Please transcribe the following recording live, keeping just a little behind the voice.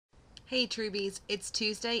Hey Trubies, it's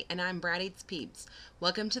Tuesday and I'm Brad Eats Peeps.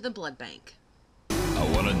 Welcome to the Blood Bank.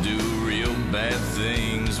 I wanna do real bad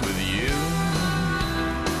things with you.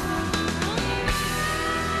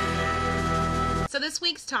 So this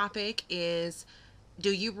week's topic is,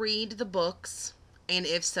 do you read the books? And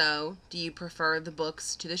if so, do you prefer the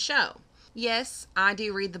books to the show? Yes, I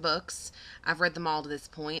do read the books. I've read them all to this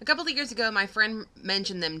point. A couple of years ago, my friend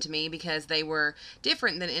mentioned them to me because they were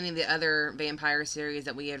different than any of the other vampire series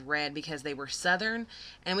that we had read because they were Southern,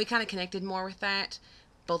 and we kind of connected more with that,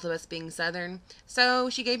 both of us being Southern. So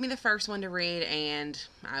she gave me the first one to read, and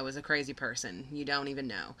I was a crazy person. You don't even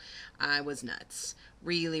know. I was nuts.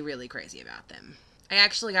 Really, really crazy about them. I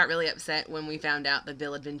actually got really upset when we found out that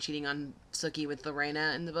Bill had been cheating on Sookie with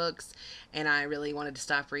Lorena in the books, and I really wanted to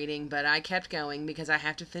stop reading, but I kept going because I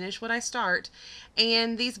have to finish what I start,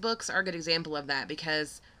 and these books are a good example of that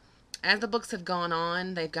because as the books have gone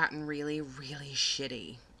on, they've gotten really, really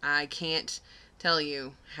shitty. I can't tell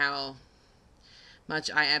you how much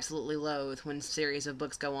I absolutely loathe when series of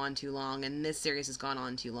books go on too long, and this series has gone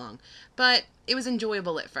on too long, but it was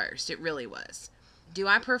enjoyable at first. It really was. Do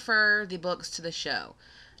I prefer the books to the show?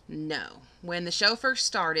 No. When the show first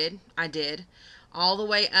started, I did. All the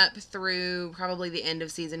way up through probably the end of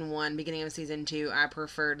season 1, beginning of season 2, I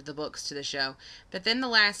preferred the books to the show. But then the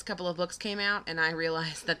last couple of books came out, and I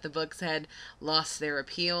realized that the books had lost their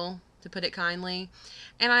appeal, to put it kindly.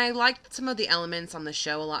 And I liked some of the elements on the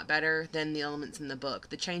show a lot better than the elements in the book.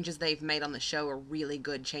 The changes they've made on the show are really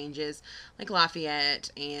good changes, like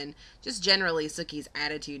Lafayette and just generally Sookie's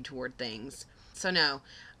attitude toward things. So no,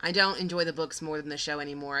 I don't enjoy the books more than the show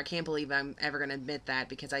anymore. I can't believe I'm ever going to admit that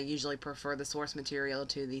because I usually prefer the source material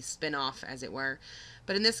to the spin-off, as it were.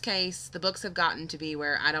 But in this case, the books have gotten to be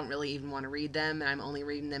where I don't really even want to read them, and I'm only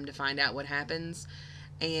reading them to find out what happens.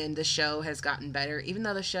 And the show has gotten better, even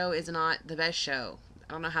though the show is not the best show.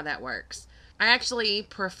 I don't know how that works. I actually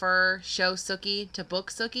prefer show Sookie to book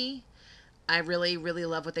Sookie. I really, really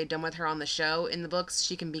love what they've done with her on the show. In the books,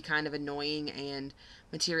 she can be kind of annoying and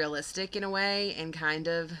materialistic in a way and kind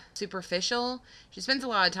of superficial. She spends a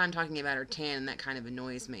lot of time talking about her tan, and that kind of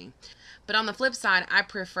annoys me. But on the flip side, I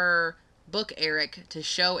prefer book Eric to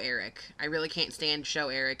show Eric. I really can't stand show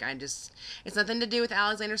Eric. It's nothing to do with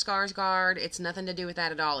Alexander Skarsgård. It's nothing to do with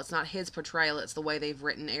that at all. It's not his portrayal. It's the way they've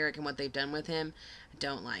written Eric and what they've done with him. I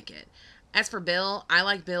don't like it. As for Bill, I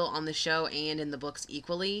like Bill on the show and in the books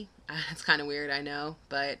equally. It's kind of weird, I know,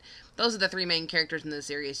 but those are the three main characters in the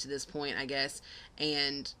series to this point, I guess,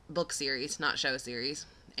 and book series, not show series,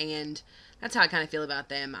 and that's how I kind of feel about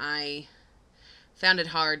them. I found it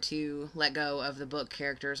hard to let go of the book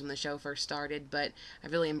characters when the show first started, but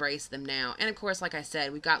I've really embraced them now. And of course, like I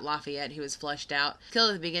said, we've got Lafayette, who was flushed out,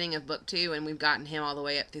 killed at the beginning of book 2, and we've gotten him all the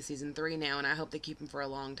way up through season 3 now, and I hope they keep him for a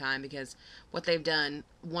long time, because what they've done,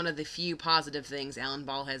 one of the few positive things Alan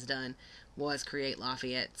Ball has done, was create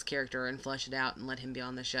Lafayette's character and flush it out and let him be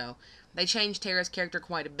on the show. They changed Tara's character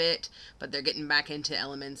quite a bit, but they're getting back into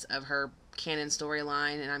elements of her canon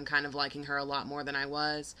storyline, and I'm kind of liking her a lot more than I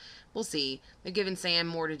was. We'll see. They've given Sam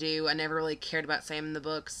more to do. I never really cared about Sam in the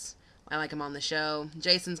books. I like him on the show.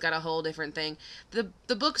 Jason's got a whole different thing.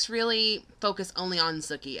 The books really focus only on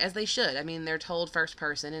Sookie, as they should. I mean, they're told first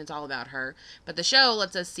person, and it's all about her. But the show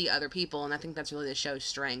lets us see other people, and I think that's really the show's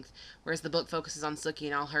strength. Whereas the book focuses on Sookie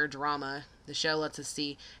and all her drama, the show lets us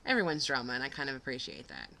see everyone's drama, and I kind of appreciate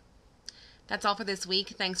that. That's all for this week.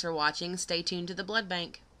 Thanks for watching. Stay tuned to the Blood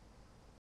Bank.